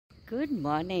Good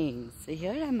morning. So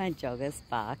here I'm at Joggers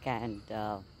Park and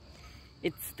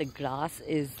the grass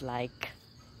is like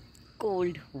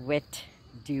cold, wet,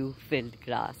 dew-filled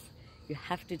grass. You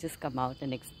have to just come out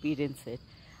and experience it.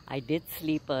 I did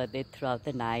sleep early throughout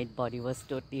the night. Body was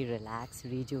totally relaxed,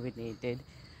 rejuvenated.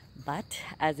 But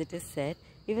as it is said,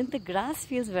 even the grass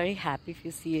feels very happy if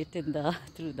you see it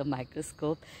through the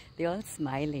microscope. They're all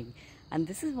smiling. And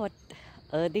this is what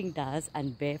earthing does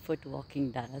and barefoot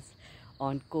walking does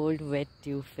on cold, wet,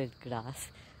 dew-filled grass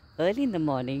early in the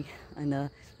morning, on a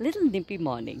little nippy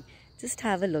morning. Just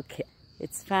have a look here.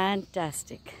 It's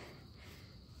fantastic.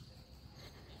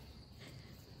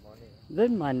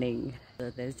 Good morning.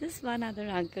 So there's just one other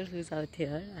uncle who's out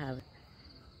here.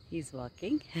 He's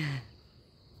walking.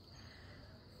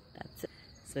 That's it.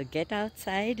 So get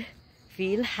outside,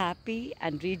 feel happy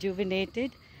and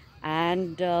rejuvenated,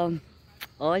 and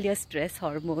all your stress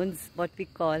hormones, what we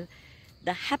call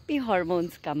the happy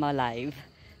hormones, come alive.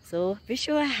 So wish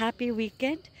you a happy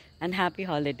weekend and happy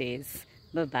holidays.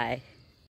 Bye-bye.